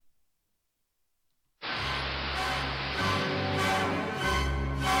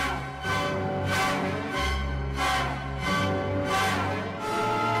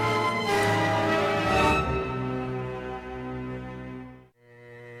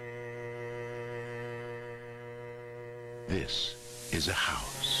This is a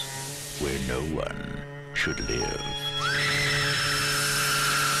house where no one should live.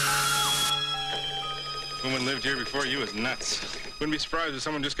 Woman lived here before you was nuts. Wouldn't be surprised if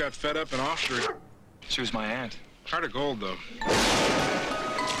someone just got fed up and offed her. She was my aunt. Heart of gold, though.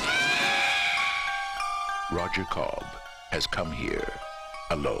 Roger Cobb has come here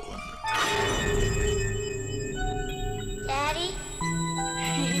alone. Daddy?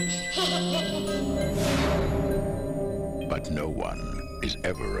 But no one is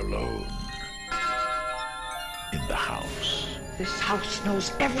ever alone in the house. This house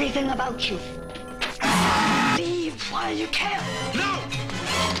knows everything about you. Leave while you can. No!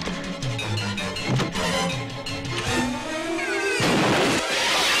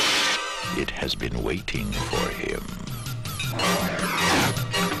 It has been waiting for him.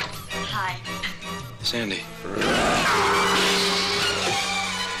 Hi. Sandy.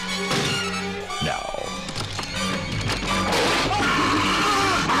 Now,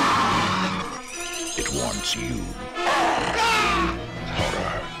 it wants you.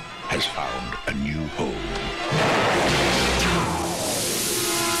 Horror has found a new home.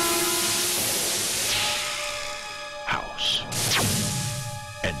 House.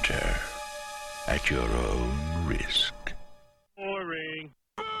 Enter at your own risk. Boring.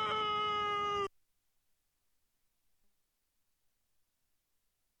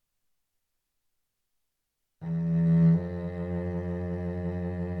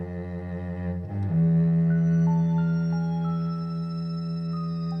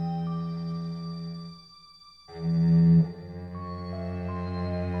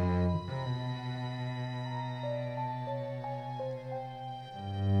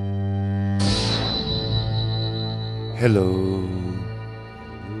 Hello.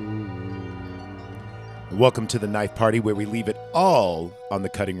 Welcome to the Knife Party, where we leave it all on the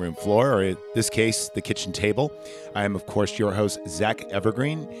cutting room floor, or in this case, the kitchen table. I am, of course, your host, Zach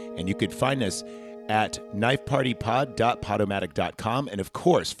Evergreen, and you could find us at knifepartypod.podomatic.com. And of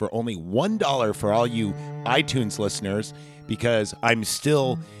course, for only $1 for all you iTunes listeners, because I'm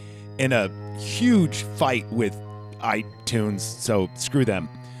still in a huge fight with iTunes, so screw them.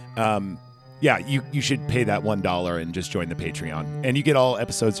 Yeah, you should pay that $1 and just join the Patreon. And you get all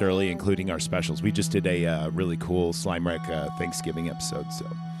episodes early, including our specials. We just did a really cool Slime Wreck Thanksgiving episode. So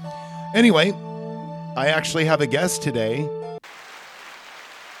anyway, I actually have a guest today.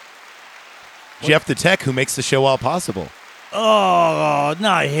 Jeff the Tech, who makes the show all possible. Oh,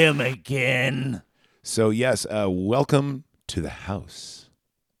 not him again. So yes, welcome to the house.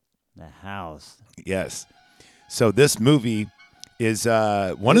 The house. Yes. So this movie is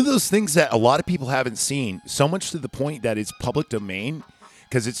one of those things that a lot of people haven't seen, so much to the point that it's public domain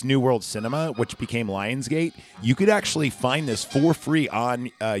because it's New World Cinema, which became Lionsgate. You could actually find this for free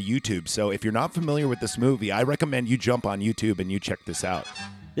on YouTube. So if you're not familiar with this movie, I recommend you jump on YouTube and you check this out.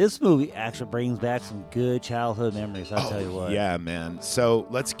 This movie actually brings back some good childhood memories, I'll tell you what. Yeah, man. So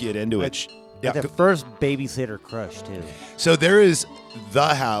let's get into it. Like the first babysitter crush, too. So there is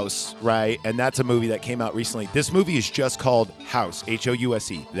The House, right? And that's a movie that came out recently. This movie is just called House,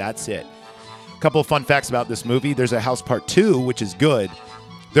 House. That's it. A couple of fun facts about this movie. There's a House Part 2, which is good.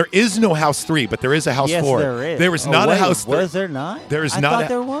 There is no House 3, but there is a House 4. Yes, there is. There is not a House 3. Was there not? There is I not. thought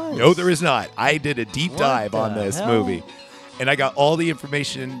there was. No, there is not. I did a deep What dive the on this hell? movie, and I got all the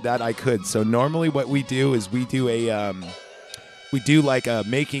information that I could. So normally what we do is we do like a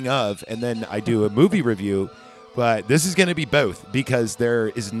making of, and then I do a movie review. But this is going to be both because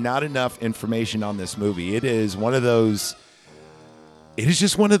there is not enough information on this movie. It is one of those. It is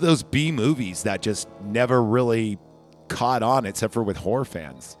just one of those B movies that just never really caught on, except for with horror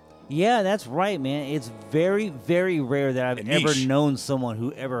fans. Yeah, that's right, man. It's very, very rare that I've A ever niche. known someone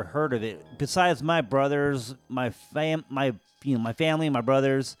who ever heard of it. Besides my brothers, my family, my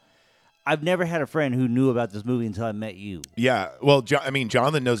brothers, I've never had a friend who knew about this movie until I met you. Yeah, well,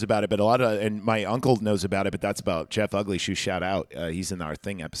 Jonathan knows about it, but and my uncle knows about it, but that's about Jeff Ugly Shoe. Shout out, he's in our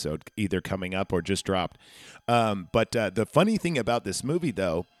Thing episode, either coming up or just dropped. But the funny thing about this movie,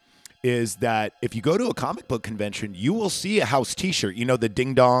 though, is that if you go to a comic book convention, you will see a House T-shirt. You know, the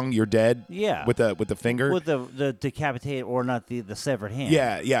Ding Dong, You're Dead. Yeah. With the finger. With the decapitated, or not the severed hand.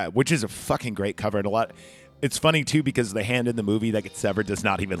 Yeah, which is a fucking great cover, and a lot. It's funny too because the hand in the movie that gets severed does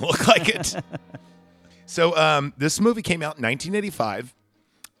not even look like it. So this movie came out in 1985,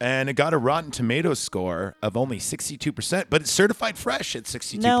 and it got a Rotten Tomatoes score of only 62%, but it's certified fresh at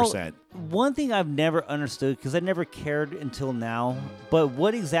 62%. Now, one thing I've never understood, because I never cared until now, but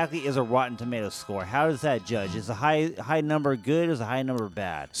what exactly is a Rotten Tomatoes score? How does that judge? Is a high number good? Is a high number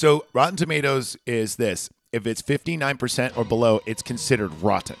bad? So Rotten Tomatoes is this. If it's 59% or below, it's considered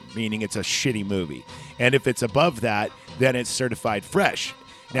rotten, meaning it's a shitty movie. And if it's above that, then it's certified fresh.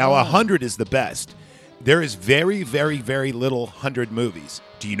 Now, 100 is the best. There is very, very, very little 100 movies.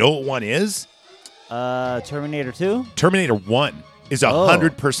 Do you know what one is? Terminator 2? Terminator 1 is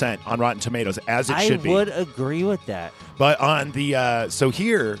 100% on Rotten Tomatoes, as it should be. I would agree with that. But on the, so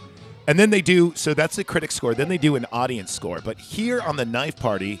here, and then they do, so that's the critic score. Then they do an audience score. But here on the Knife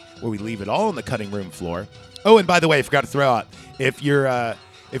Party, where we leave it all on the cutting room floor. Oh, and by the way, I forgot to throw out, if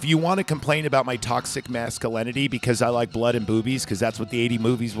you want to complain about my toxic masculinity because I like blood and boobies, because that's what the 80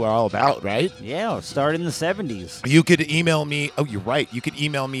 movies were all about, right? Yeah, it started in the 70s. You could email me. Oh, you're right. You could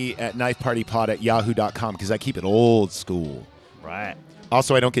email me at knifepartypod@yahoo.com because I keep it old school. Right.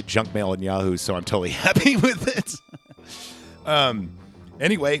 Also, I don't get junk mail in Yahoo, so I'm totally happy with it.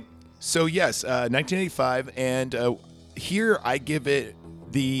 Anyway, so yes, 1985, and here I give it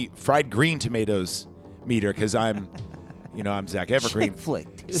the fried green tomatoes meter because I'm Zach Evergreen. Chick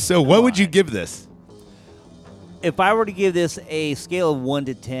flick, dude. So what would you give this? If I were to give this a scale of 1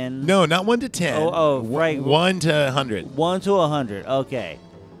 to 10. No, not 1 to 10. Right. 1 to 100. 1 to 100. Okay.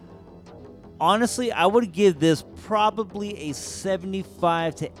 Honestly, I would give this probably a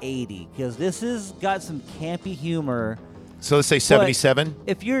 75 to 80 because this has got some campy humor. So let's say 77.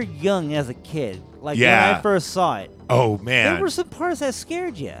 If you're young as a kid, like Yeah. when I first saw it, Oh man, there were some parts that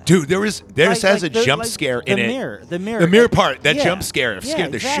scared you. dude, there's has a jump scare in it. The The mirror part, that yeah. jump scare Yeah,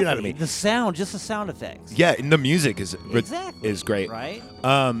 scared the shit out of exactly. me. The sound, just the sound effects. Yeah, and the music is Exactly. great. Right?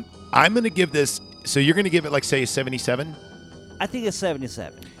 I'm gonna give this. So you're gonna give it like say a 77. I think it's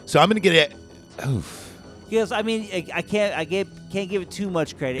 77. So I'm gonna get it. Oof. Because I mean, I can't give it too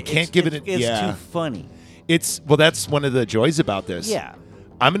much credit. Can't give it. It's too funny. Well, that's one of the joys about this. Yeah.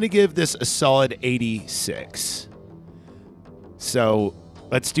 I'm gonna give this a solid 86. So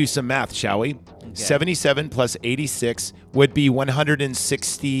let's do some math, shall we? Okay. 77 plus 86 would be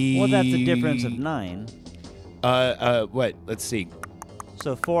 160. Well, that's a difference of 9. What? Let's see.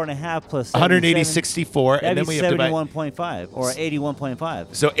 So 4.5 plus 180, 77, 64, and then that'd we be have to divide. 71.5 or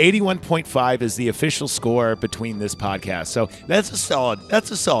 81.5. So 81.5 is the official score between this podcast. So that's a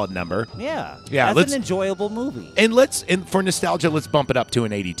solid number. Yeah. Yeah, That's an enjoyable movie. And for nostalgia, let's bump it up to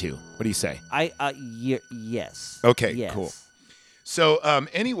an 82. What do you say? Yes. Okay, Yes. cool. So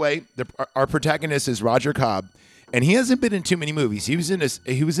anyway, our protagonist is Roger Cobb, and he hasn't been in too many movies. He was in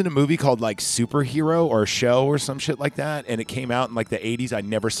a movie called like Superhero or Show or some shit like that, and it came out in like the 80s. I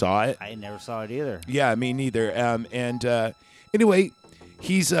never saw it. I never saw it either. Yeah, me neither. Anyway,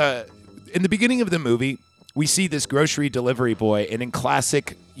 he's in the beginning of the movie, we see this grocery delivery boy, and in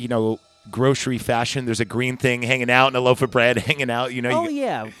classic, grocery fashion, there's a green thing hanging out and a loaf of bread hanging out.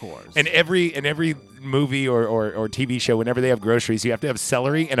 Yeah, of course. And every movie or TV show, whenever they have groceries, you have to have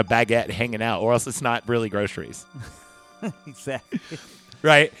celery and a baguette hanging out, or else it's not really groceries. Exactly.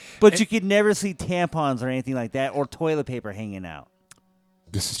 Right? But you could never see tampons or anything like that, or toilet paper hanging out.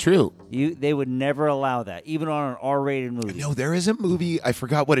 This is true. They would never allow that, even on an R-rated movie. No, there is a movie, I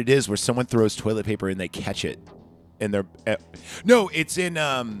forgot what it is, where someone throws toilet paper and they catch it. And they're no, it's in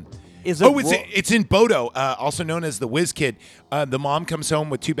it's in Bodo, also known as the Whiz Kid. The mom comes home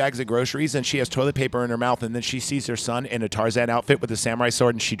with 2 bags of groceries and she has toilet paper in her mouth, and then she sees her son in a Tarzan outfit with a samurai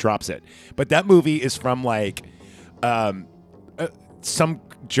sword and she drops it. But that movie is from like some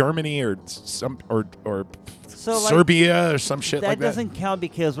Germany or some or So, like, Serbia or some shit like that. That doesn't count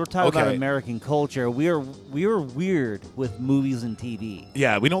because we're talking about Okay. American culture. We are weird with movies and TV.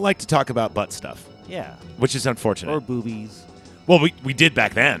 Yeah, we don't like to talk about butt stuff, Yeah. which is unfortunate. Or boobies. Well, we did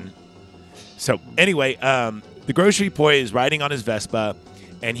back then. So anyway, the grocery boy is riding on his Vespa,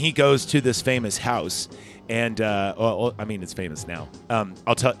 and he goes to this famous house. And I mean, it's famous now.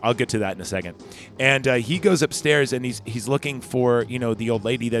 I'll get to that in a second. And he goes upstairs, and he's looking for the old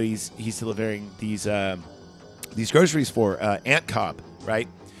lady that he's delivering these groceries for, Aunt Cobb, right?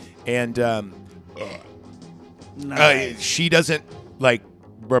 And Nice. she doesn't like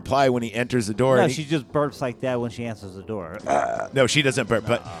reply when he enters the door. No, and she just burps like that when she answers the door. No, she doesn't burp,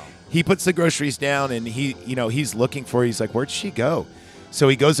 but he puts the groceries down, and he's looking for her. He's like, where'd she go? So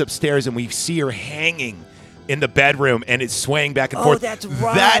he goes upstairs, and we see her hanging in the bedroom, and it's swaying back and forth. That's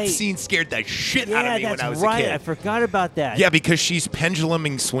right. That scene scared the shit out of me when I was right. a kid. I forgot about that. Yeah, because she's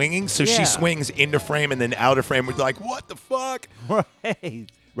penduluming swinging, so Yeah. she swings into frame and then out of frame. We're like, what the fuck? Right.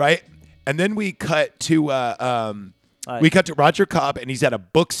 Right? And then we cut to Roger Cobb, and he's at a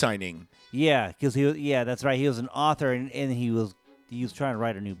book signing. Yeah, because that's right. He was an author, and he was trying to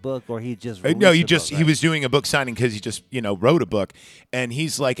write a new book, or he just No, released a book, he was doing a book signing because he just wrote a book, and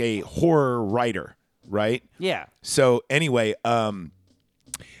he's like a horror writer, right? Yeah. So anyway,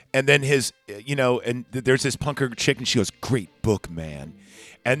 And then there's this punker chick, and she goes, "Great book, man."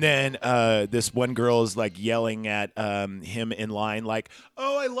 And then this one girl is like yelling at him in line, like,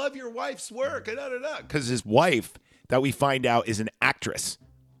 "Oh, I love your wife's work," because his wife, that we find out, is an actress.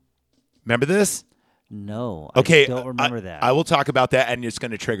 Remember this? No. Okay, I don't remember that. I will talk about that, and it's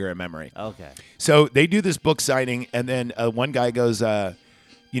going to trigger a memory. Okay. So they do this book signing, and then one guy goes, "Hey,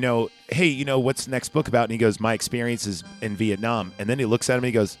 what's the next book about?" And he goes, "My experiences in Vietnam." And then he looks at him and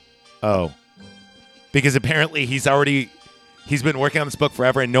he goes, "Oh," because apparently he's been working on this book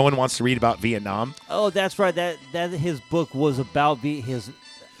forever, and no one wants to read about Vietnam. Oh, that's right. That his book was about his.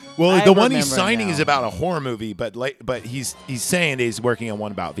 Well, I the one he's remember signing now. is about a horror movie, but he's saying that he's working on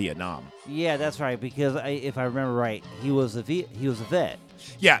one about Vietnam. Yeah, that's right. Because if I remember right, he was a vet.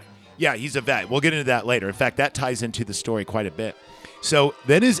 Yeah, he's a vet. We'll get into that later. In fact, that ties into the story quite a bit. So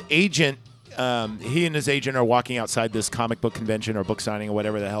then his agent, he and his agent are walking outside this comic book convention or book signing or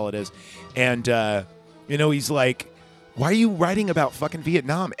whatever the hell it is, and he's like, "Why are you writing about fucking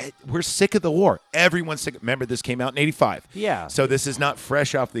Vietnam? We're sick of the war. Everyone's sick." Remember, this came out in '85. Yeah. So this is not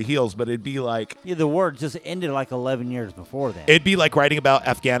fresh off the heels, but it'd be like The war just ended like 11 years before that. it'd be like writing about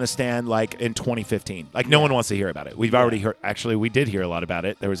Afghanistan like in 2015. Like no one wants to hear about it. We've already heard. Actually, we did hear a lot about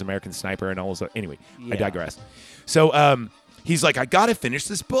it. There was American Sniper and all. Anyway, I digress. So he's like, "I gotta finish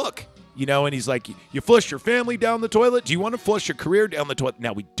this book." And he's like, "You flush your family down the toilet? Do you want to flush your career down the toilet?"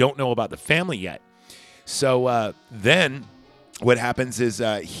 Now, we don't know about the family yet. So then what happens is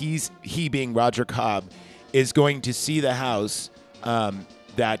he being Roger Cobb is going to see the house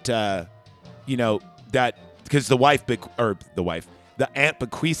that because the aunt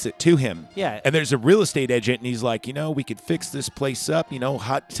bequeaths it to him. Yeah. And there's a real estate agent, and he's like, we could fix this place up,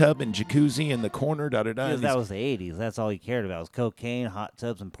 hot tub and jacuzzi in the corner, da-da-da. Because that was the 80s. That's all he cared about was cocaine, hot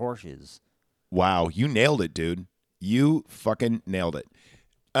tubs, and Porsches. Wow, you nailed it, dude. You fucking nailed it.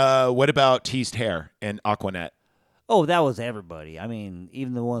 What about teased hair and Aquanet? Oh, that was everybody. I mean,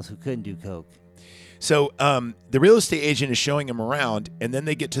 even the ones who couldn't do coke. So the real estate agent is showing him around, and then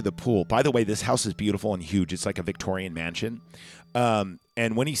they get to the pool. By the way, this house is beautiful and huge. It's like a Victorian mansion.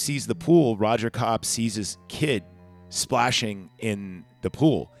 And when he sees the pool, Roger Cobb sees his kid splashing in the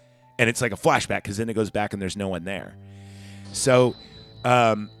pool. And it's like a flashback because then it goes back and there's no one there. So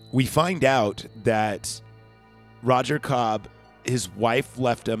we find out that Roger Cobb, his wife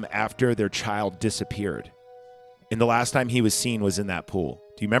left him after their child disappeared. And the last time he was seen was in that pool.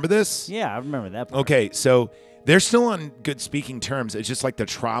 Do you remember this? Yeah, I remember that part. Okay, so they're still on good speaking terms. It's just like the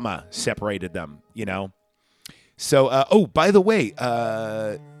trauma separated them, So, by the way,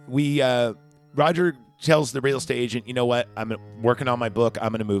 Roger tells the real estate agent, "You know what? I'm working on my book. I'm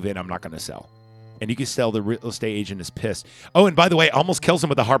going to move in. I'm not going to sell." And you can tell the real estate agent is pissed. Oh, and by the way, almost kills him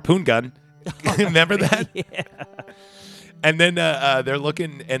with a harpoon gun. Remember that? Yeah. And then they're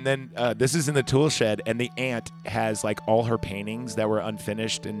looking, and then this is in the tool shed, and the aunt has like all her paintings that were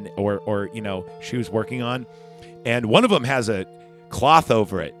unfinished or she was working on, and one of them has a cloth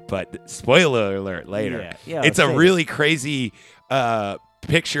over it. But spoiler alert later, it's a really crazy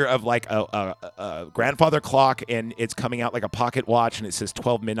picture of like a grandfather clock, and it's coming out like a pocket watch, and it says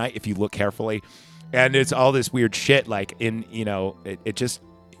 12 midnight if you look carefully, and it's all this weird shit like it's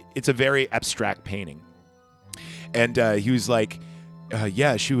a very abstract painting. And he was like,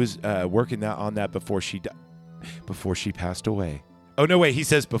 she was working on that before she passed away. Oh, no, wait. He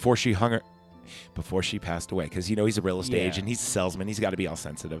says before she passed away. Because, he's a real estate agent. He's a salesman. He's got to be all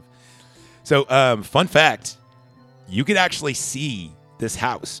sensitive. So, fun fact, you could actually see this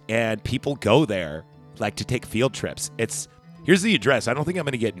house. And people go there, like, to take field trips. Here's the address. I don't think I'm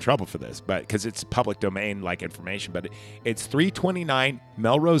going to get in trouble for this, but because it's public domain like information. But it's 329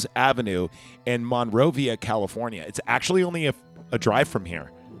 Melrose Avenue in Monrovia, California. It's actually only a drive from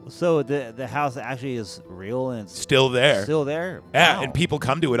here. So the house actually is real and it's Still there. Still there. Yeah, Wow. and people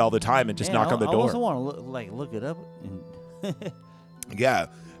come to it all the time and just knock on the I door. also want to look it up. Yeah.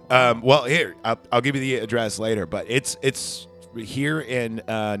 Well, here I'll give you the address later, but it's here in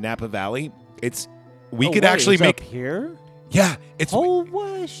Napa Valley. We could actually it's make up here. Yeah, it's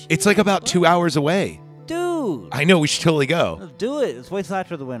like about 2 hours away. Dude. I know, we should totally go. Let's do it. Let's wait till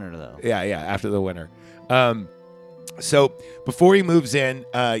after the winter, though. Yeah, after the winter. So before he moves in,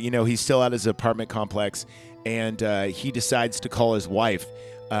 he's still at his apartment complex, and he decides to call his wife.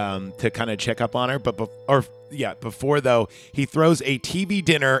 to kind of check up on her. But before though, he throws a TV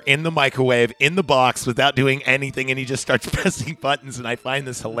dinner in the microwave in the box without doing anything, and he just starts pressing buttons. And I find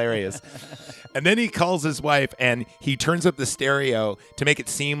this hilarious. And then he calls his wife, and he turns up the stereo to make it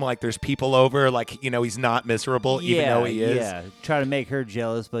seem like there's people over, like, he's not miserable, even though he is. Yeah, try to make her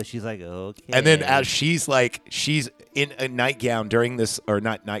jealous, but she's like, okay. And then as she's in a nightgown during this, or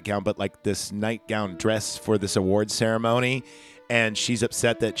not nightgown, but like this nightgown dress for this award ceremony, and she's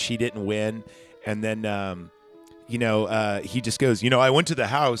upset that she didn't win. And then, he just goes, I went to the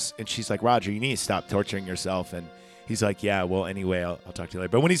house, and she's like, Roger, you need to stop torturing yourself. And he's like, yeah, well, anyway, I'll talk to you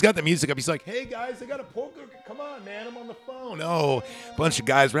later. But when he's got the music up, he's like, hey, guys, I got a poker. Come on, man, I'm on the phone. Oh, a bunch of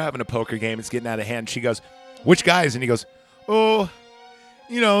guys, we're having a poker game. It's getting out of hand. She goes, which guys? And he goes, oh,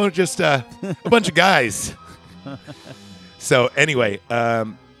 just a bunch of guys. So anyway,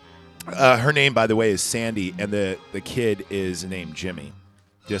 her name, by the way, is Sandy, and the kid is named Jimmy.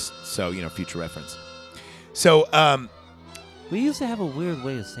 Just so, future reference. So we used to have a weird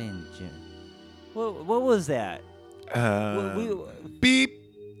way of saying Jimmy. What was that? Beep.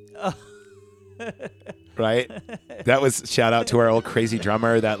 Right? That was shout out to our old crazy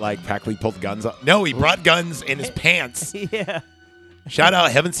drummer that practically pulled guns on. No, he brought guns in his pants. Yeah. Shout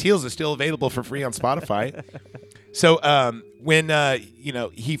out Heaven's Heels is still available for free on Spotify. So when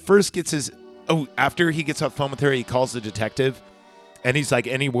he first gets after he gets off the phone with her, he calls the detective. And he's like,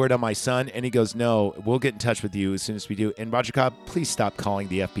 any word on my son? And he goes, no, we'll get in touch with you as soon as we do. And Roger Cobb, please stop calling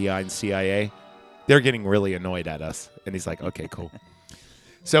the FBI and CIA. They're getting really annoyed at us. And he's like, okay, cool.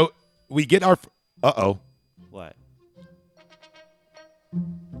 So we get our... What?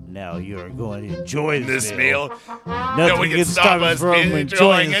 Now you're going to enjoy this meal. Nothing no one can stop us from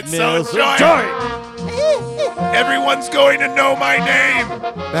enjoying it. So enjoy it. Everyone's going to know my name.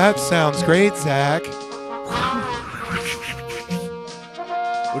 That sounds great, Zach.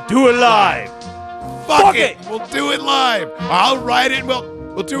 We'll do it live. Fuck it. We'll do it live. I'll write it.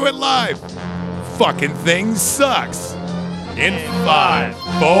 We'll do it live. Fucking thing sucks. In 5, 4,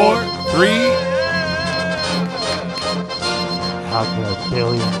 3. How can a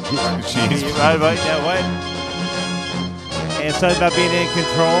billion? Jeez. Right, that way. And something about being in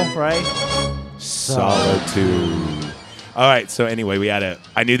control, right? Solitude. All right. So anyway,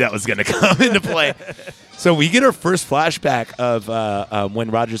 I knew that was going to come into play. So we get our first flashback of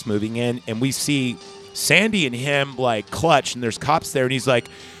when Roger's moving in, and we see Sandy and him clutch, and there's cops there, and he's like,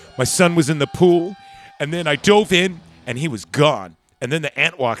 my son was in the pool, and then I dove in, and he was gone. And then the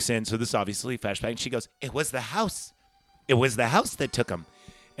aunt walks in, so this is obviously flashback, and she goes, it was the house. It was the house that took him.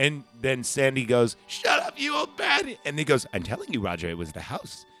 And then Sandy goes, shut up, you old bat. And he goes, I'm telling you, Roger, it was the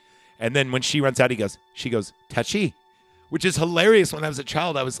house. And then when she runs out, she goes, touchy. Which is hilarious. When I was a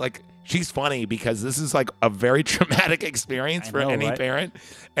child, I was like, she's funny because this is a very traumatic experience for any parent.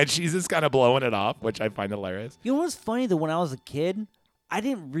 And she's just kind of blowing it off, which I find hilarious. You know what's funny? That when I was a kid, I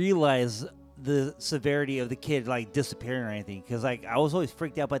didn't realize the severity of the kid disappearing or anything, because I was always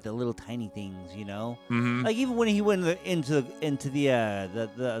freaked out by the little tiny things, Mm-hmm. Even when he went into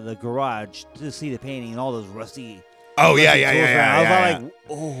the garage to see the painting and all those rusty. Oh yeah. I was like,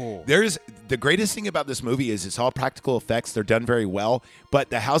 oh. There's the greatest thing about this movie is it's all practical effects. They're done very well,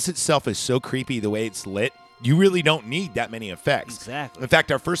 but the house itself is so creepy the way it's lit. You really don't need that many effects. Exactly. In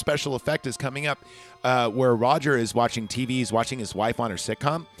fact, our first special effect is coming up where Roger is watching TV. He's watching his wife on her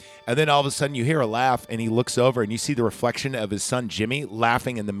sitcom. And then all of a sudden you hear a laugh and he looks over and you see the reflection of his son, Jimmy,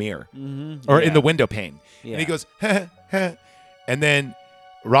 laughing in the mirror or in the window pane. Yeah. And he goes, ha, ha. And then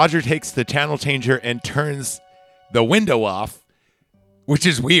Roger takes the channel changer and turns the window off, which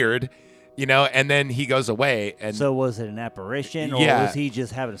is weird. And then he goes away. And so was it an apparition, or was he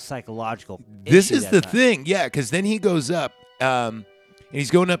just having a psychological issue? This is the thing, because then he goes up, and he's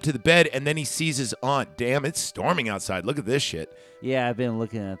going up to the bed, and then he sees his aunt. Damn, it's storming outside. Look at this shit. Yeah, I've been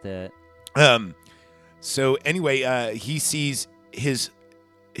looking at that. So anyway, he sees his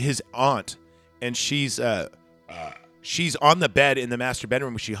aunt, and she's on the bed in the master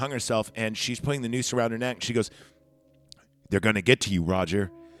bedroom where she hung herself, and she's putting the noose around her neck. She goes, "They're gonna get to you, Roger.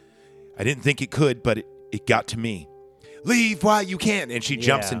 I didn't think it could, but it got to me. Leave while you can." And she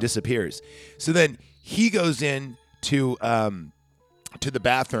jumps and disappears. So then he goes in to the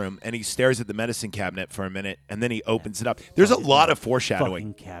bathroom and he stares at the medicine cabinet for a minute and then he opens it up. There's a lot of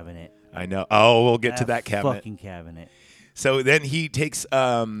foreshadowing. Fucking cabinet. I know. Oh, we'll get to that cabinet. Fucking cabinet. So then he takes.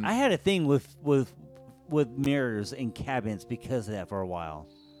 I had a thing with mirrors and cabinets because of that for a while.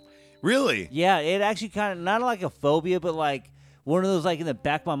 Really? Yeah, it actually kind of not like a phobia, but one of those in the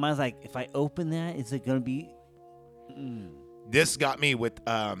back of my mind is if I open that, is it gonna be? This got me with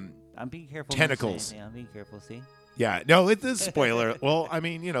I'm being careful. tentacles. Yeah, I'm being careful. See. Yeah, no, it is spoiler. Well, I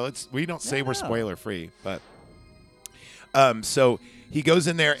mean, we don't say we're No. spoiler free, but so he goes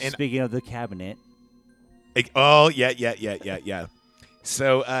in there and Speaking of the cabinet, oh yeah.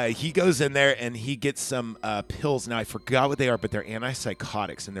 So he goes in there and he gets some pills. Now I forgot what they are, but they're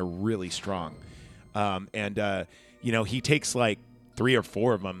antipsychotics and they're really strong. He takes like 3 or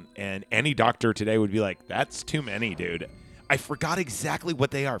 4 of them, and any doctor today would be like, "That's too many, dude." I forgot exactly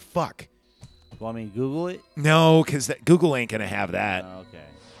what they are. Fuck. want me to Google it? No, because Google ain't gonna have that. Oh,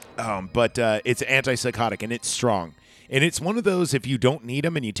 okay. But it's antipsychotic and it's strong, and it's one of those if you don't need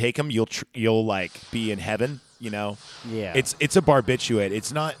them and you take them, you'll like be in heaven. Yeah. It's a barbiturate.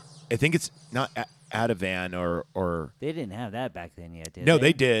 It's not. I think it's not Ativan or. They didn't have that back then yet, did No, they?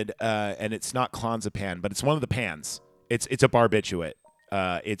 they did, and it's not clonazepam, but it's one of the pans. It's a barbiturate.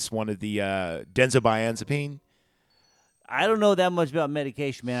 It's one of the benzodiazepine. I don't know that much about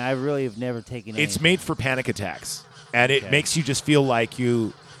medication, man. I really have never taken It's anything. made for panic attacks, and it Okay. makes you just feel like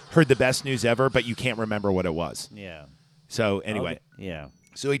you heard the best news ever, but you can't remember what it was. Yeah. So anyway, Okay. Yeah.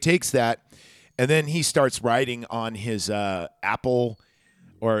 so he takes that, and then he starts writing on his Apple,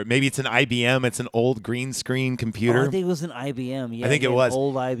 or maybe it's an IBM. It's an old green screen computer. Oh, I think it was an IBM. Yeah, I think he it had was.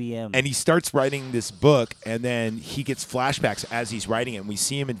 old IBM. And he starts writing this book, and then he gets flashbacks as he's writing it. And we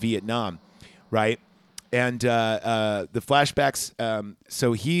see him in Vietnam, right? And the flashbacks.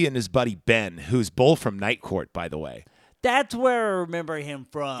 So he and his buddy Ben, who's Bull from Night Court, by the way. That's where I remember him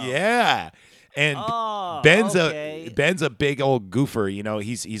from. Yeah. And Oh, Ben's okay. a big old goofer.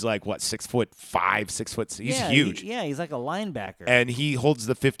 He's like what 6'5", 6'. He's Yeah, huge. he's like a linebacker. And he holds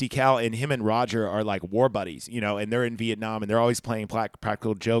the 50 cal, and him and Roger are like war buddies, and they're in Vietnam, and they're always playing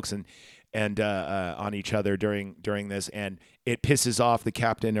practical jokes and on each other during this, and it pisses off the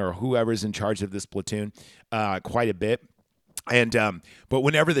captain or whoever's in charge of this platoon quite a bit. And but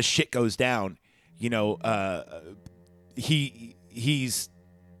whenever the shit goes down,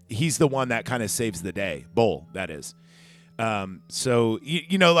 he's the one that kind of saves the day. Bull, that is. So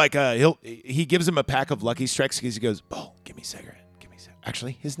he gives him a pack of Lucky Strikes because he goes, "Bull, give me a cigarette.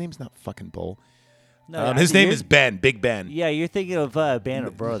 Actually, his name's not fucking Bull. No, I his think name you're- is Ben, Big Ben. Yeah, you're thinking of Band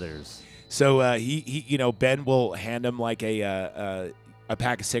of Brothers. So he Ben will hand him like a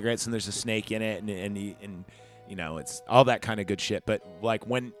pack of cigarettes, and there's a snake in it, and it's all that kind of good shit. But like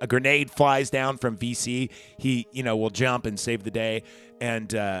when a grenade flies down from VC, he will jump and save the day, and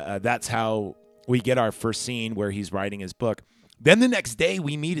that's how we get our first scene where he's writing his book. Then the next day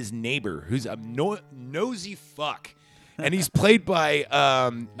we meet his neighbor, who's a nosy fuck, and he's played by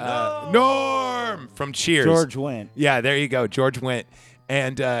Norm from Cheers. George Wendt. Yeah, there you go, George Wendt.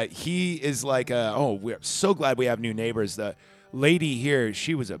 And he is like, we're so glad we have new neighbors. The lady here,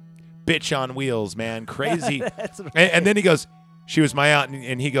 she was a bitch on wheels, man, crazy. That's right. And then he goes, she was my aunt,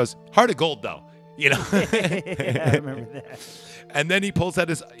 and he goes, heart of gold though, Yeah, I remember that. And then he pulls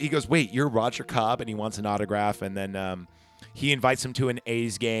out he goes, wait, you're Roger Cobb, and he wants an autograph, and then he invites him to an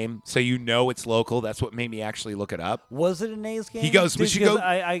A's game, so it's local. That's what made me actually look it up. Was it an A's game? He goes, we Dude, should go- 'cause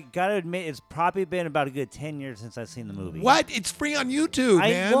I gotta admit, it's probably been about a good 10 years since I've seen the movie. What? It's free on YouTube,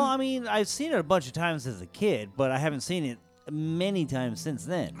 man. Well, I mean, I've seen it a bunch of times as a kid, but I haven't seen it many times since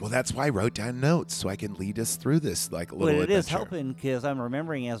then. Well, that's why I wrote down notes so I can lead us through this like little But it adventure. is helping because I'm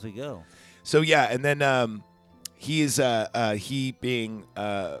remembering as we go. So yeah, and then he being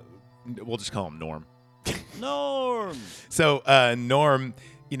we'll just call him Norm. Norm. So Norm,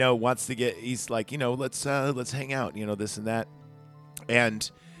 wants to get. He's like, let's hang out, this and that. And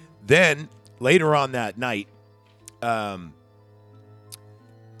then later on that night,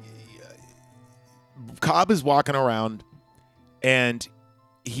 Cobb is walking around, and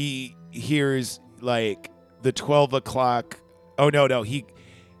he hears like the 12 o'clock. Oh no, he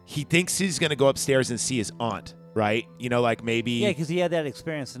thinks he's gonna go upstairs and see his aunt, right? Like maybe. Yeah, because he had that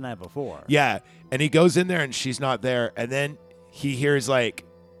experience the night before. Yeah, and he goes in there and she's not there, and then he hears like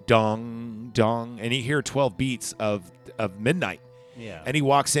dong dong, and he hears 12 beats of midnight. Yeah. And he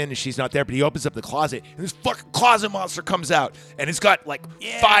walks in and she's not there, but he opens up the closet and this fucking closet monster comes out, and it's got like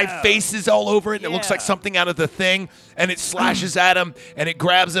 5 faces all over it, and it looks like Yeah. something out of The Thing, and it slashes at him and it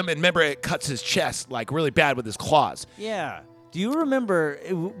grabs him, and remember it cuts his chest like really bad with his claws. Yeah. Do you remember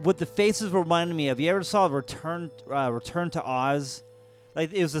what the faces reminded me of? You ever saw Return to Oz?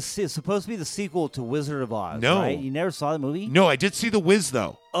 Like it's supposed to be the sequel to Wizard of Oz. No. Right? You never saw the movie? No, I did see The Wiz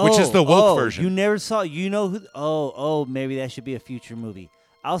though, which is the woke version. You never saw. You know who? Oh, maybe that should be a future movie.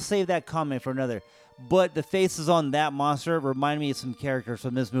 I'll save that comment for another. But the faces on that monster remind me of some characters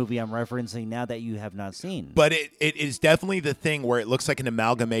from this movie I'm referencing now that you have not seen. But it is definitely the thing where it looks like an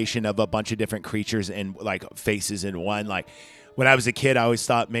amalgamation of a bunch of different creatures and like faces in one. Like when I was a kid, I always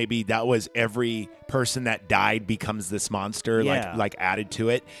thought maybe that was every person that died becomes this monster, Yeah. like added to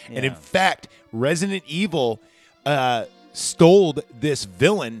it. And in Yeah. fact, Resident Evil stole this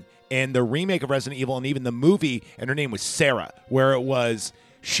villain in the remake of Resident Evil and even the movie, and her name was Sarah, where it was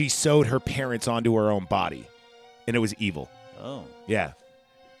she sewed her parents onto her own body, and it was evil. Oh. Yeah.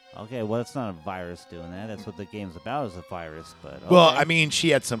 Okay, well, it's not a virus doing that. That's what the game's about, is a virus. But okay. Well, I mean,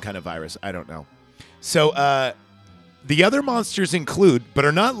 she had some kind of virus. I don't know. So the other monsters include, but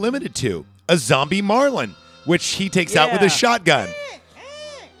are not limited to, a zombie marlin, which he takes out with a Yeah. shotgun.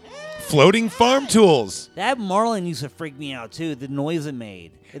 Floating farm tools. That marlin used to freak me out too. The noise it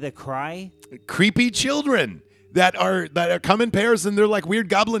made, the cry. Creepy children that come in pairs, and they're like weird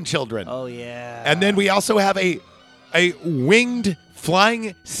goblin children. Oh yeah. And then we also have a winged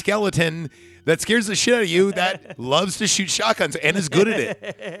flying skeleton that scares the shit out of you that loves to shoot shotguns and is good at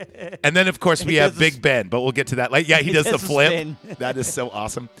it. And then, of course, we have does Big Ben, but we'll get to that. Like, yeah, he does the does the flip. spin. That is so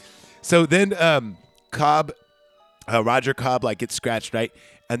awesome. So then Cobb, Roger Cobb, like gets scratched, right?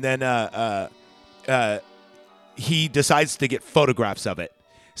 And then he decides to get photographs of it.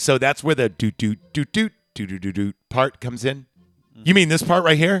 So that's where the doot part comes in. You mean this part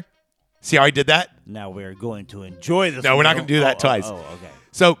right here? See how I did that? Now we're going to enjoy this. No, we're not meal. going to do that twice. Oh, okay.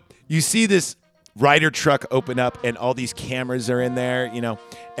 So you see this Ryder truck open up, and all these cameras are in there, you know,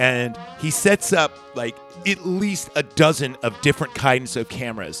 and he sets up like at least a dozen of different kinds of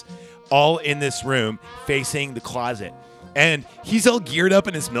cameras, all in this room facing the closet. And he's all geared up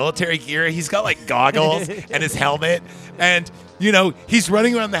in his military gear. He's got like goggles and his helmet. And, you know, he's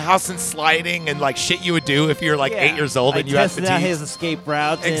running around the house and sliding and like shit you would do if you're like 8 years old Like and you have testing out fatigue. his escape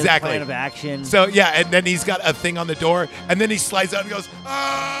routes, and his Exactly. plan of action. So, yeah, and then he's got a thing on the door. And then he slides out and goes,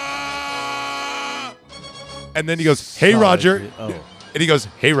 ah! And then he goes, hey, Roger. Oh. And he goes,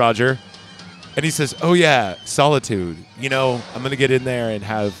 hey, Roger. And he says, oh, yeah, solitude. You know, I'm going to get in there and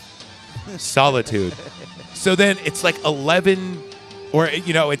have solitude. So then it's like 11, or,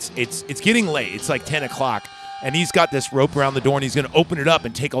 you know, it's getting late. It's like 10 o'clock. And he's got this rope around the door, and he's going to open it up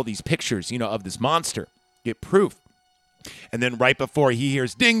and take all these pictures, you know, of this monster, get proof. And then right before he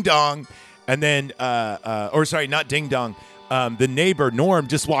hears ding dong, and then, or sorry, not ding dong, the neighbor, Norm,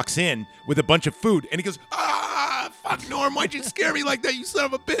 just walks in with a bunch of food. And he goes, ah, fuck, Norm, why'd you scare me like that, you son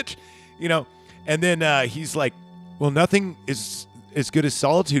of a bitch? You know, and then he's like, well, nothing is as good as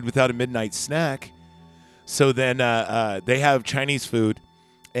solitude without a midnight snack. So then they have Chinese food,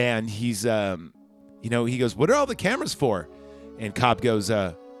 and he's, you know, he goes, what are all the cameras for? And Cobb goes,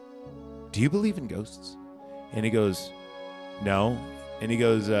 do you believe in ghosts? And he goes, no. And he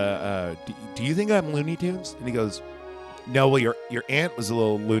goes, do you think I'm Looney Tunes? And he goes, no, well, your aunt was a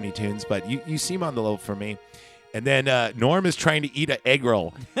little Looney Tunes, but you seem on the level for me. And then Norm is trying to eat an egg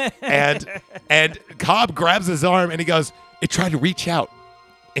roll, and Cobb grabs his arm, and he goes, it tried to reach out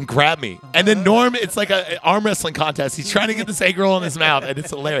and grab me. And then Norm, it's like an arm wrestling contest. He's trying to get this egg roll in his mouth, and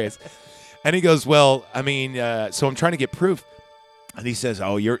it's hilarious. And he goes, well, I mean, so I'm trying to get proof. And he says,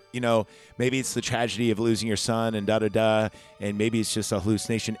 oh, you know, maybe it's the tragedy of losing your son and da-da-da, and maybe it's just a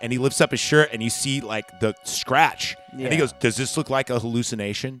hallucination. And he lifts up his shirt, and you see, like, the scratch. Yeah. And he goes, does this look like a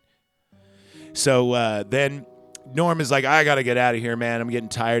hallucination? So then Norm is like, I got to get out of here, man. I'm getting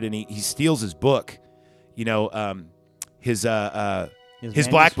tired. And he steals his book, you know, his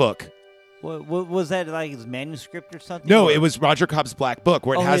black book. What was that, like his manuscript or something? No, Or- it was Roger Cobb's black book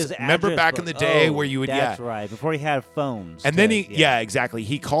where it has, his remember address back book. in the day Oh, where you would, that's right, before he had phones. And then exactly.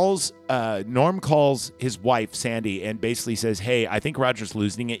 He calls, Norm calls his wife, Sandy, and basically says, hey, I think Roger's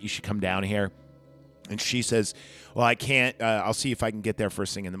losing it. You should come down here. And she says, well, I can't. I'll see if I can get there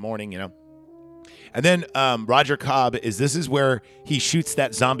first thing in the morning, you know. And then Roger Cobb this is where he shoots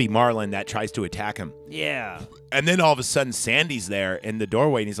that zombie marlin that tries to attack him. Yeah. And then all of a sudden, Sandy's there in the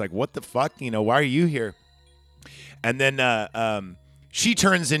doorway, and he's like, what the fuck? You know, why are you here? And then she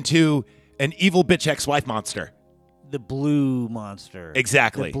turns into an evil bitch ex-wife monster. The blue monster.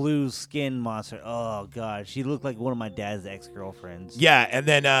 Exactly. The blue skin monster. Oh, God. She looked like one of my dad's ex-girlfriends. Yeah, and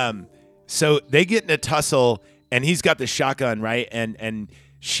then so they get in a tussle, and he's got the shotgun, right? And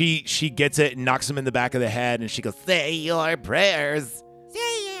she gets it and knocks him in the back of the head, and she goes, say your prayers.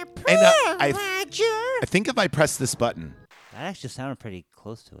 Say your prayers, and Roger. I think if I press this button. That actually sounded pretty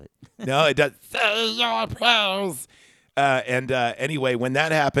close to it. No, it does. Say your prayers. Anyway, when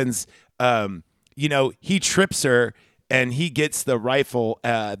that happens, you know, he trips her, and he gets the rifle,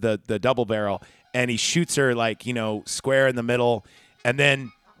 the double barrel, and he shoots her, like, you know, square in the middle, and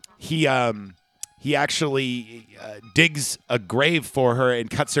then he actually digs a grave for her and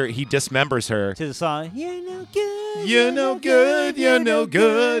cuts her. He dismembers her. To the song, you're no good. You're no good. You're no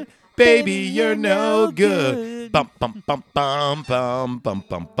good. Baby, you're no good. Bum, bum, bum, bum, bum, bum,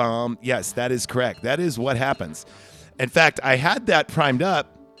 bum, bum. Yes, that is correct. That is what happens. In fact, I had that primed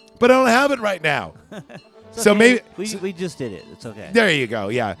up, but I don't have it right now. So Okay, maybe we just did it. It's okay. there you go.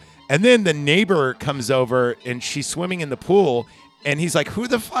 Yeah. And then the neighbor comes over and she's swimming in the pool and he's like, "Who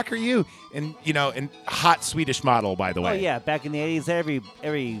the fuck are you?" And and hot Swedish model, by the Oh way. yeah, back in the 80s,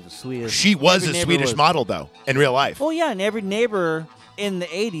 every Swedish. She was every a neighbor Swedish was- model though, in real life. Oh yeah, and every neighbor in the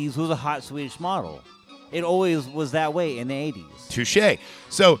 80s was a hot Swedish model. It always was that way in the 80s. Touche.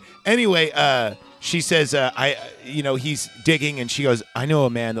 So anyway, she says, he's digging, and she goes, "I know a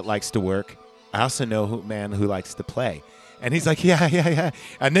man that likes to work. I also know a man who likes to play." And he's like, yeah.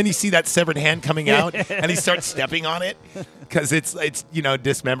 And then you see that severed hand coming out, and he starts stepping on it because it's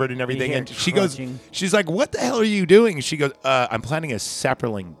dismembered and everything. hear And it she crunching. she's like, "What the hell are you doing?" And she goes, "I'm planting a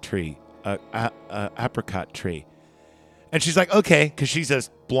sapling tree, a apricot tree." And she's like, "Okay," because she's a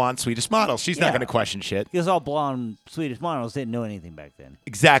blonde Swedish model. She's not Yeah. going to question shit. Because all blonde Swedish models didn't know anything back then.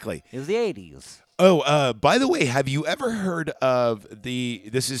 Exactly. It was the 80s. Oh, by the way, have you ever heard of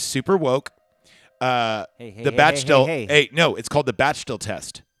this is super woke, the Bachdel. hey. No, it's called the Bachdel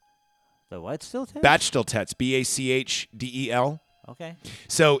test. The what still test? Bachdel test, Bachdel. Okay.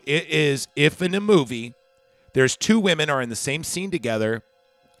 So it is if in a movie there's two women are in the same scene together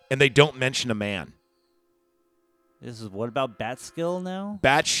and they don't mention a man. This is what about bat skill now?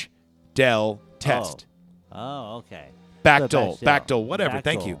 Bachdel test. Oh, okay. Bachdel, whatever.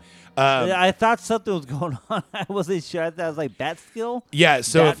 Thank you. I thought something was going on. I wasn't sure. I thought it was like bat skill. Yeah,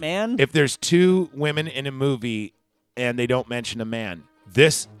 so Batman? if there's two women in a movie and they don't mention a man,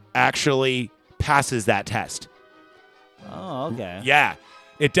 this actually passes that test. Oh, okay. Yeah,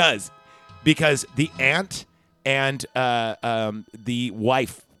 it does. Because the aunt and the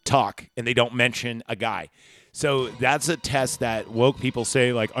wife talk and they don't mention a guy. So that's a test that woke people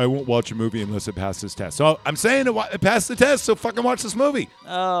say, like, "I won't watch a movie unless it passes this test." So I'm saying it passed the test, so fucking watch this movie.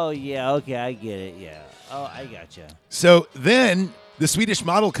 Oh, yeah. Okay, I get it. Yeah. Oh, I gotcha. So then the Swedish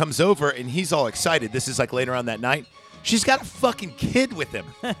model comes over and he's all excited. This is like later on that night. She's got a fucking kid with him.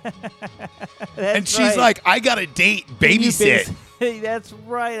 And she's like, "I got a date, babysit." That's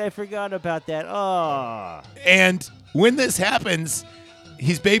right. I forgot about that. Oh. And when this happens,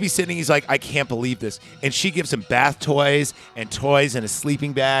 he's babysitting. He's like, "I can't believe this." And she gives him bath toys and a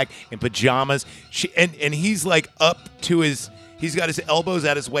sleeping bag and pajamas. And he's like up to he's got his elbows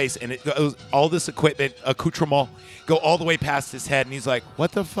at his waist, and it goes, all this equipment, accoutrement, go all the way past his head. And he's like,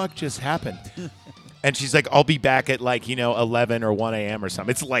 "What the fuck just happened?" And she's like, "I'll be back at 11 or 1 a.m. or something."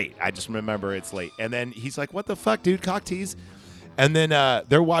 It's late. I just remember it's late. And then he's like, "What the fuck, dude? Cock tease." And then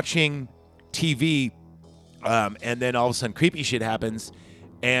they're watching TV, and then all of a sudden creepy shit happens.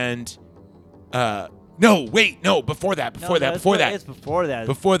 And before that. It's before that.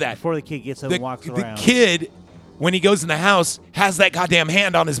 Before that. Before the kid gets up and walks around. The kid, when he goes in the house, has that goddamn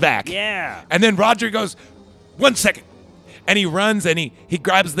hand on his back. Yeah. And then Roger goes, "1 second." And he runs and he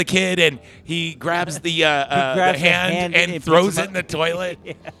grabs the kid and he grabs the grabs the hand hand and throws puts him it in the up. toilet.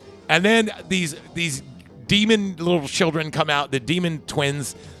 Yeah. And then these demon little children come out, the demon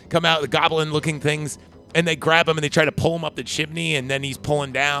twins come out, the goblin looking things, and they grab him and they try to pull him up the chimney, and then he's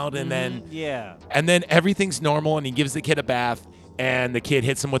pulling down, and then everything's normal, and he gives the kid a bath, and the kid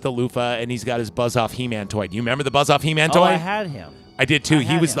hits him with a loofah, and he's got his Buzz Off He-Man toy. Do you remember the Buzz Off He-Man toy? Oh, I had him. I did too. I He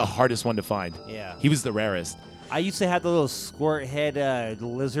had was him. the hardest one to find. Yeah. He was the rarest. I used to have the little squirt head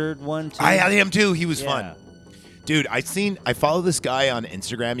lizard one too. I had him too. He was Yeah. fun. Dude, I follow this guy on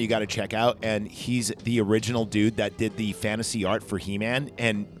Instagram you got to check out, and he's the original dude that did the fantasy art for He-Man,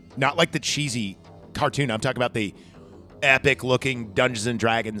 and not like the cheesy cartoon. I'm talking about the epic looking Dungeons and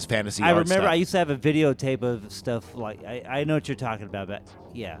Dragons fantasy I art remember stuff. I used to have a videotape of stuff like I know what you're talking about, but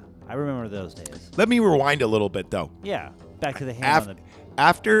yeah, I remember those days. Let me rewind a little bit though. Yeah, back to the hand on the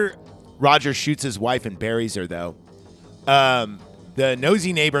After Roger shoots his wife and buries her though, the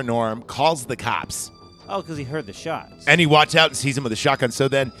nosy neighbor Norm calls the cops. Oh, because he heard the shots. And he walks out and sees him with a shotgun. So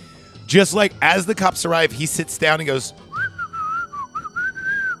then, just like as the cops arrive, he sits down and goes,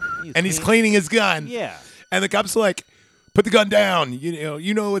 he's cleaning his gun. Yeah. And the cops are like, "Put the gun down.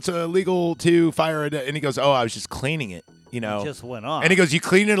 You know it's illegal to fire it." And he goes, "Oh, I was just cleaning it. It just went off. And he goes, "You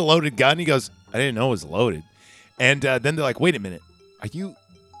cleaning a loaded gun?" He goes, "I didn't know it was loaded." And then they're like, "Wait a minute, are you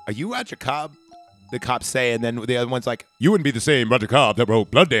Roger Cobb?" The cops say, and then the other one's like, "You wouldn't be the same Roger Cobb that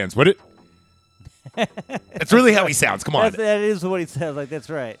wrote Blood Dance, would it?" That's really how he sounds. Come on. That is what he says. Like, that's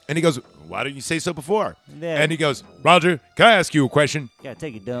right. And he goes, "Why didn't you say so before?" Yeah. And he goes, "Roger, can I ask you a question?" Yeah,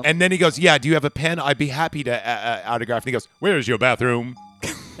 take a dump. And then he goes, "Yeah, do you have a pen? I'd be happy to autograph." And he goes, "Where's your bathroom?"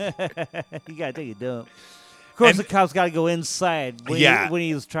 You gotta take a dump. Of course, And- the cop's got to go inside when, Yeah. when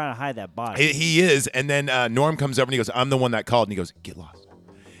he was trying to hide that body. He is. And then Norm comes over and he goes, I'm the one that called. And he goes, get lost.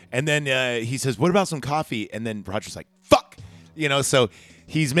 And then he says, what about some coffee? And then Roger's like, fuck. So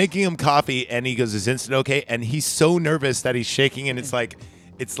he's making him coffee and he goes, is instant okay? And he's so nervous that he's shaking and it's like,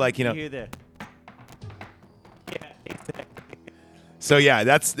 You hear that? so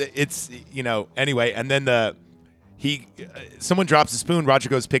yeah, anyway. And then someone drops a spoon. Roger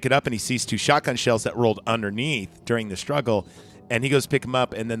goes pick it up and he sees 2 shotgun shells that rolled underneath during the struggle. And he goes pick them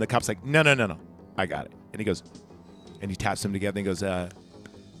up. And then the cop's like, no, I got it. And he goes, and he taps them together and he goes,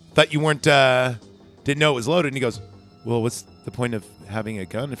 thought you weren't, didn't know it was loaded. And he goes, well, what's the point of having a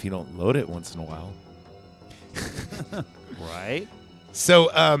gun if you don't load it once in a while? Right. So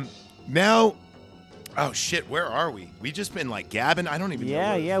now, oh shit, where are we? We just been like gabbing. I don't even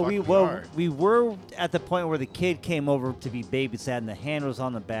know. Where the fuck We were at the point where the kid came over to be babysat, and the hand was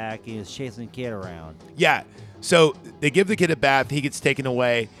on the back. And he was chasing the kid around. Yeah. So they give the kid a bath. He gets taken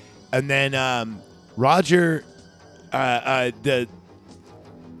away, and then Roger,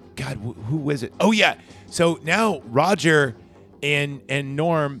 who was it? Oh yeah. So now Roger and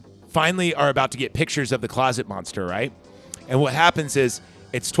Norm finally are about to get pictures of the closet monster, right? And what happens is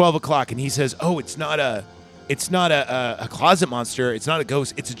it's 12 o'clock, and he says, "Oh, it's not a closet monster. It's not a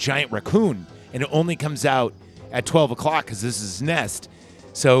ghost. It's a giant raccoon, and it only comes out at 12 o'clock because this is his nest.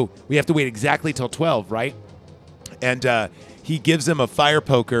 So we have to wait exactly till 12, right?" And he gives him a fire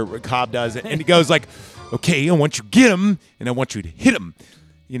poker. Cobb does it, and he goes like, "Okay, I want you to get him, and I want you to hit him."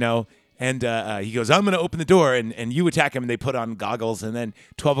 And he goes, I'm going to open the door, and you attack him, and they put on goggles, and then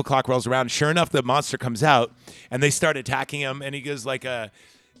 12 o'clock rolls around. Sure enough, the monster comes out, and they start attacking him, and he goes like, and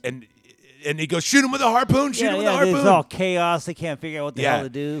he goes, shoot him with a harpoon, shoot him with a harpoon. It's all chaos. They can't figure out what the hell to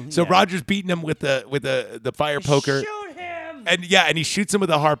do. So Roger's beating him with the fire poker. Shoot him! And he shoots him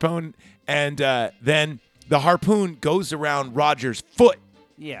with a harpoon, and then the harpoon goes around Roger's foot.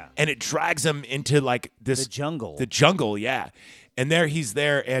 Yeah. And it drags him into like this The jungle. The jungle, yeah. And he's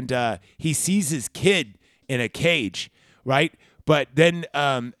there, and he sees his kid in a cage, right? But then,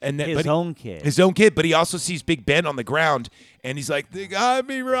 His own kid. His own kid. But he also sees Big Ben on the ground, and he's like, "They got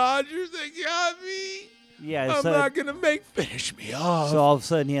me, Rogers. They got me. Yeah. I'm not gonna finish me off. So all of a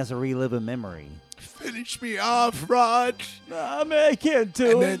sudden he has to relive a memory. Finish me off, Rog. Nah, man, I can't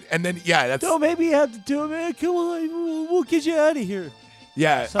do it. And then, yeah, that's Don't make me have to do it, man. Come on, we'll get you out of here.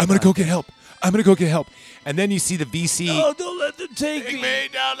 yeah. I'm gonna go get help. And then you see the VC. Oh, don't let them take me.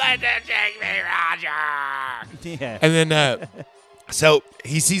 Don't let them take me, Roger. Yeah. And then, so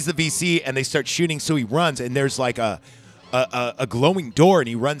he sees the VC, and they start shooting. So he runs, and there's like a glowing door, and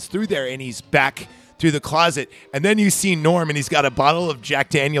he runs through there, and he's back through the closet. And then you see Norm, and he's got a bottle of Jack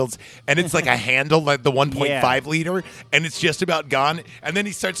Daniels, and it's like a handle, like the 1.5 liter, and it's just about gone. And then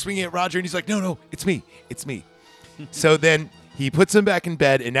he starts swinging at Roger, and he's like, "No, it's me. So then he puts him back in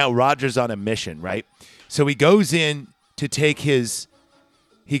bed, and now Roger's on a mission, right? So he goes in to take his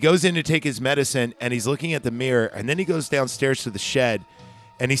medicine, and he's looking at the mirror, and then he goes downstairs to the shed,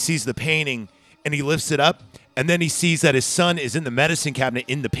 and he sees the painting, and he lifts it up, and then he sees that his son is in the medicine cabinet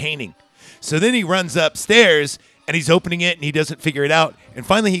in the painting. So then he runs upstairs, and he's opening it, and he doesn't figure it out, and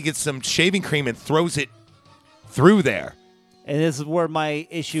finally he gets some shaving cream and throws it through there. And this is where my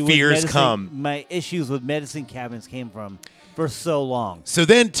issue Fears with come. my issues with medicine cabinets came from for so long. So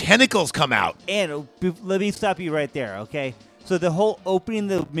then tentacles come out. And let me stop you right there, okay? So the whole opening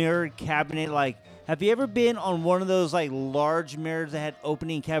the mirror cabinet, like, have you ever been on one of those like large mirrors that had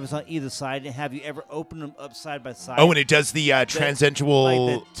opening cabinets on either side? And have you ever opened them up side by side? Oh, and it does the transensual,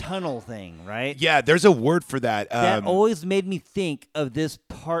 like the tunnel thing, right? Yeah, there's a word for that. That always made me think of this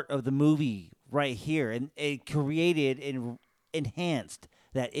part of the movie right here, and it created and enhanced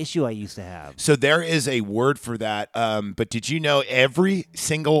that issue I used to have. So there is a word for that. But did you know every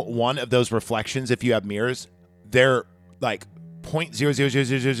single one of those reflections, if you have mirrors, they're like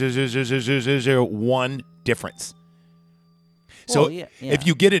 0.000000001 difference. So if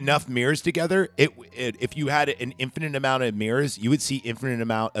you get enough mirrors together, if you had an infinite amount of mirrors, you would see infinite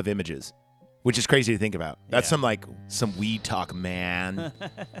amount of images, which is crazy to think about. That's some weed talk, man.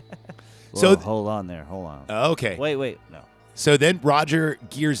 So hold on there. Hold on. Okay. Wait. No. So then Roger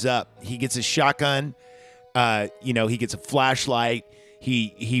gears up. He gets his shotgun. He gets a flashlight.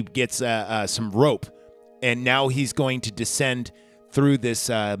 He gets some rope, and now he's going to descend through this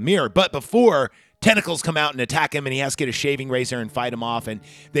mirror. But before, tentacles come out and attack him, and he has to get a shaving razor and fight him off. And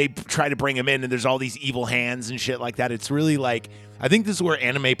they try to bring him in, and there's all these evil hands and shit like that. It's really like, I think this is where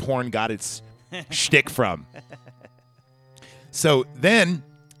anime porn got its shtick from. So then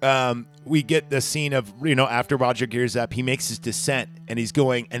we get the scene of, after Roger gears up, he makes his descent and he's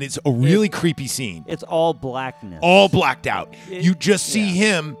going, and it's a really creepy scene. It's all blackness. All blacked out. You just see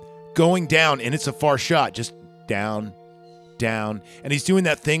him going down, and it's a far shot, just down, down. And he's doing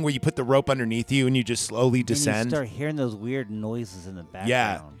that thing where you put the rope underneath you and you just slowly descend. And you start hearing those weird noises in the background.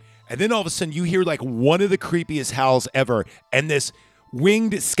 Yeah. And then all of a sudden you hear like one of the creepiest howls ever, and this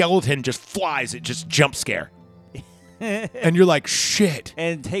winged skeleton just flies. It just jump scare. And you're like, shit.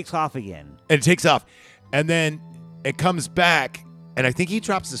 And it takes off again. And it takes off. And then it comes back, and I think he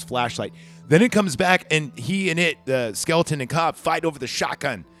drops his flashlight. Then it comes back, and he and the skeleton and Cobb, fight over the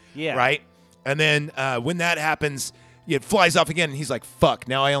shotgun. Yeah. Right? And then when that happens, it flies off again, and he's like, fuck,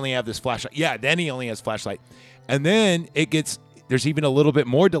 now I only have this flashlight. Yeah, then he only has flashlight. And then there's even a little bit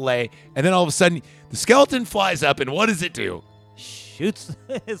more delay, and then all of a sudden, the skeleton flies up, and what does it do? Shoots.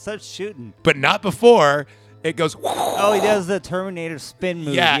 It starts shooting. But not before. It goes. Oh, he does the Terminator spin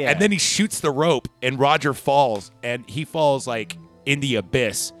move. Yeah, and then he shoots the rope, and Roger falls, and he falls like in the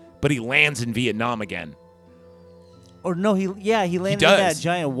abyss, but he lands in Vietnam again. Or no, he landed in that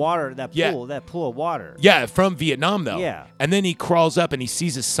giant water, that pool of water. Yeah, from Vietnam though. Yeah. And then he crawls up and he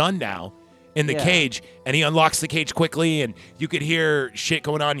sees his son now in the cage, and he unlocks the cage quickly, and you could hear shit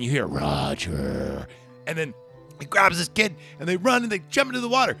going on, and you hear Roger, and then he grabs his kid, and they run and they jump into the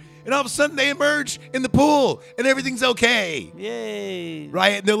water. And all of a sudden, they emerge in the pool, and everything's okay. Yay!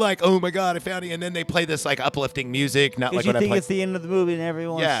 Right? And they're like, "Oh my God, I found you!" And then they play this like uplifting music, not like you when think I play. it's the end of the movie and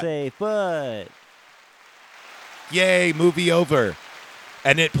everyone's safe, but yay, movie over,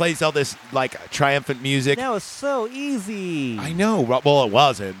 and it plays all this like triumphant music. That was so easy. I know. Well, it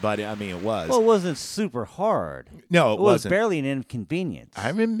wasn't, but I mean, it was. Well, it wasn't super hard. No, it was wasn't. barely an inconvenience. I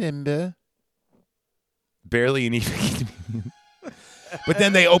remember. Barely an inconvenience. But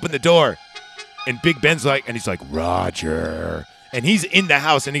then they open the door, and Big Ben's like, and he's like, Roger. And he's in the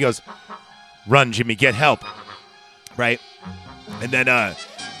house, and he goes, run, Jimmy, get help. Right? And then,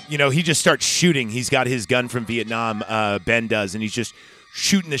 he just starts shooting. He's got his gun from Vietnam, Ben does, and he's just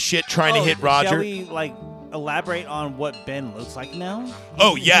shooting the shit, trying to hit Roger. Shall we, elaborate on what Ben looks like now?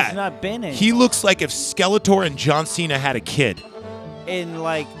 He's not Ben anymore. He looks like if Skeletor and John Cena had a kid. And,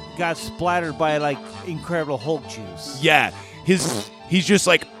 got splattered by, Incredible Hulk juice. Yeah. He's just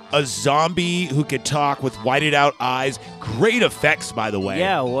like a zombie who could talk with whited out eyes. Great effects, by the way.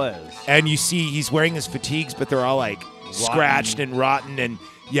 Yeah, it was. And you see he's wearing his fatigues, but they're all scratched and rotten. And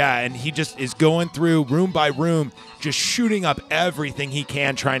and he just is going through room by room, just shooting up everything he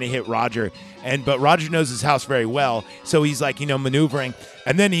can, trying to hit Roger. But Roger knows his house very well, so he's maneuvering.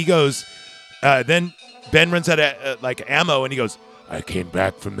 And then he goes, then Ben runs out of ammo, and he goes, I came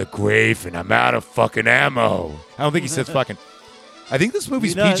back from the grave, and I'm out of fucking ammo. I don't think he says fucking. I think this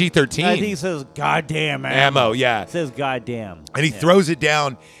movie's PG-13. I think he says goddamn ammo. Yeah. It says goddamn. And he throws it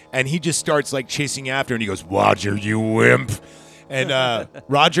down, and he just starts chasing after, and he goes, Roger, you wimp. And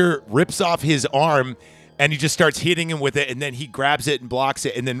Roger rips off his arm, and he just starts hitting him with it, and then he grabs it and blocks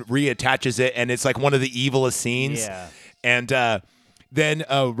it and then reattaches it, and it's one of the evilest scenes. Yeah. And then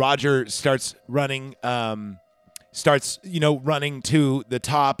Roger starts running running to the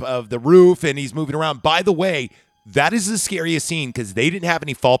top of the roof, and he's moving around. By the way, that is the scariest scene because they didn't have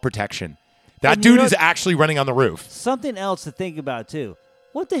any fall protection. That dude is actually running on the roof. Something else to think about, too.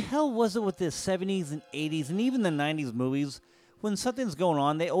 What the hell was it with the 70s and 80s and even the 90s movies? When something's going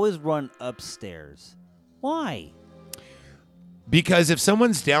on, they always run upstairs. Why? Because if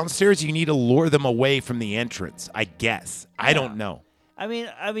someone's downstairs, you need to lure them away from the entrance, I guess. I don't know. I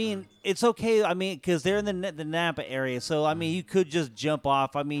mean, it's okay. Because they're in the Napa area, so you could just jump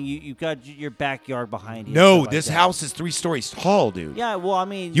off. You've got your backyard behind you. No, this house is 3 stories tall, dude. Yeah, well,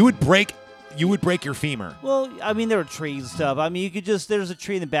 you would break your femur. Well, there were trees and stuff. You could just there's a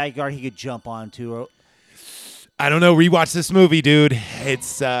tree in the backyard he could jump onto. I don't know. Rewatch this movie, dude.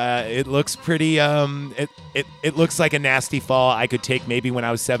 It's it looks pretty. It looks like a nasty fall I could take maybe when I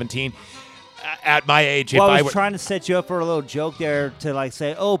was 17. At my age, well, if I was trying to set you up for a little joke there to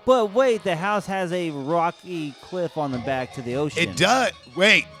say, oh, but wait, the house has a rocky cliff on the back to the ocean. It does.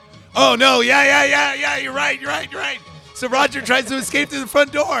 Wait. Oh no. Yeah. You're right. So Roger tries to escape through the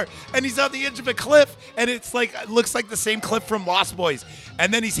front door, and he's on the edge of a cliff, and it looks like the same cliff from Lost Boys,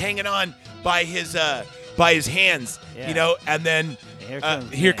 and then he's hanging on by his hands, and then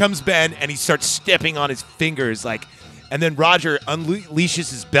here comes Ben, and he starts stepping on his fingers, and then Roger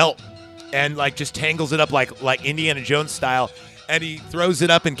unleashes his belt. And just tangles it up like Indiana Jones style, and he throws it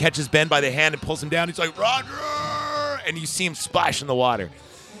up and catches Ben by the hand and pulls him down. He's like, Roger! And you see him splash in the water.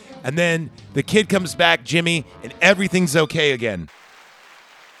 And then the kid comes back, Jimmy, and everything's okay again.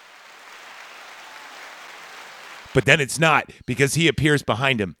 But then it's not because he appears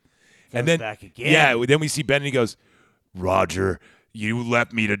behind him. And then back again. Yeah, then we see Ben and he goes, Roger, you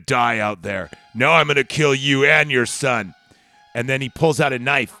left me to die out there. Now I'm going to kill you and your son. And then he pulls out a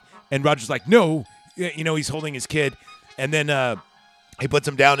knife. And Roger's like, no. You know, he's holding his kid. And then he puts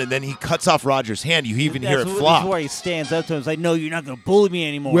him down, and then he cuts off Roger's hand. You even hear it flop. That's where he stands up to him. He's like, no, you're not going to bully me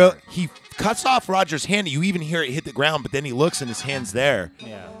anymore. Well, he cuts off Roger's hand. You even hear it hit the ground, but then he looks and his hand's there.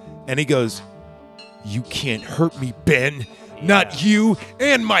 Yeah. And he goes, you can't hurt me, Ben. Not you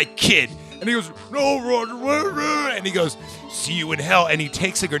and my kid. And he goes, no, Roger. And he goes, see you in hell. And he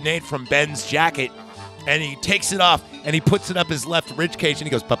takes a grenade from Ben's jacket, and he takes it off, and he puts it up his left rib cage, and he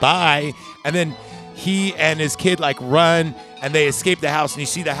goes, bye-bye. And then he and his kid, like, run, and they escape the house, and you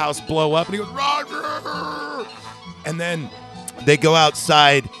see the house blow up, and he goes, Roger! And then they go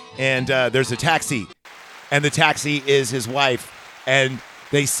outside, and there's a taxi, and the taxi is his wife, and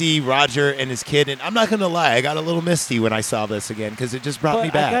they see Roger and his kid, and I'm not going to lie, I got a little misty when I saw this again, because it just brought me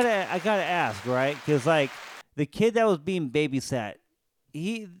back. I gotta ask, right? Because, like, the kid that was being babysat,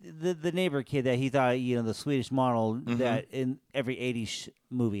 the neighbor kid that he thought, you know, the Swedish model that in every 80s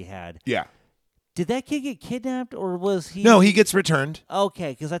movie had. Yeah. Did that kid get kidnapped, or was he? No, he gets returned.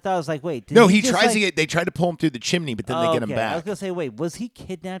 Okay, because I thought I was like, wait. No, he just, tries like... to get. They try to pull him through the chimney, but then they get him back. I was gonna say, wait, was he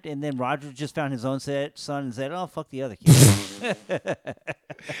kidnapped, and then Roger just found his own son and said, "Oh, fuck the other kid."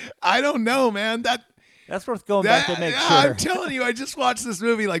 I don't know, man. That's worth going back to make sure. I'm telling you, I just watched this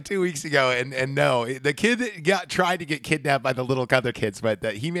movie like 2 weeks ago, and no, the kid that tried to get kidnapped by the little other kids, but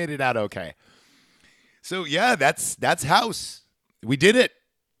he made it out okay. So yeah, that's House. We did it.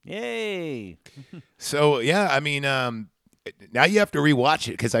 Yay! So yeah, I mean, now you have to rewatch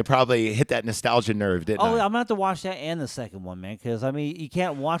it because I probably hit that nostalgia nerve, didn't I? I'm gonna have to watch that and the second one, man. Because I mean, you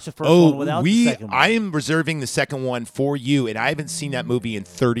can't watch the first one without the second one. I am reserving the second one for you, and I haven't seen that movie in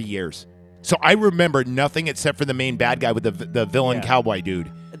 30 years. So I remember nothing except for the main bad guy with the villain cowboy dude.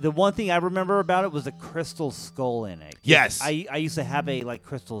 The one thing I remember about it was a crystal skull in it. Yes, I used to have a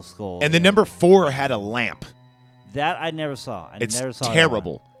crystal skull. And the number 4 had a lamp. That I never saw. It's never saw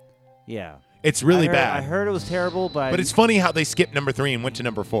terrible. Yeah. It's really bad. bad. I heard it was terrible, but it's funny how they skipped number 3 and went to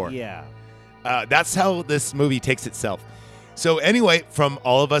number 4. Yeah. That's how this movie takes itself. So anyway, from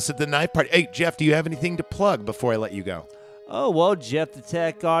all of us at the Knife Party, hey, Jeff, do you have anything to plug before I let you go? Oh, well, Jeff the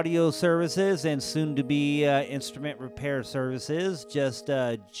Tech Audio Services and soon-to-be Instrument Repair Services. Just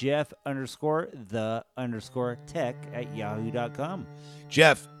Jeff_the_tech at yahoo.com.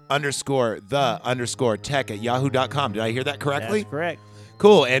 Jeff_the_tech at yahoo.com. Did I hear that correctly? That's correct.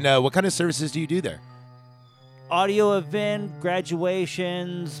 Cool. And what kind of services do you do there? Audio event,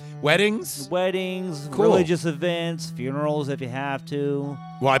 graduations, weddings, cool. Religious events, funerals if you have to.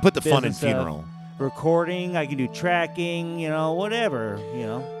 Well, I put the fun in funeral. Recording, I can do tracking, whatever,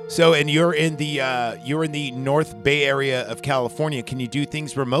 So, and you're in the North Bay area of California. Can you do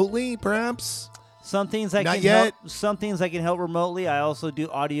things remotely, perhaps? Some things I can help. Some things I can help remotely. I also do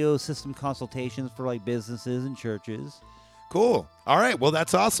audio system consultations for like businesses and churches. Cool. All right. Well,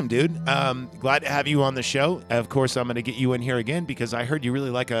 that's awesome, dude. Glad to have you on the show. Of course, I'm going to get you in here again because I heard you really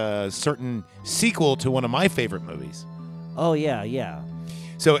like a certain sequel to one of my favorite movies. Oh, yeah.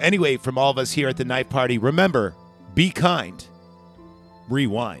 So anyway, from all of us here at the Knife Party, remember, be kind,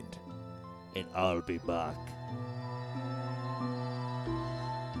 rewind, and I'll be back.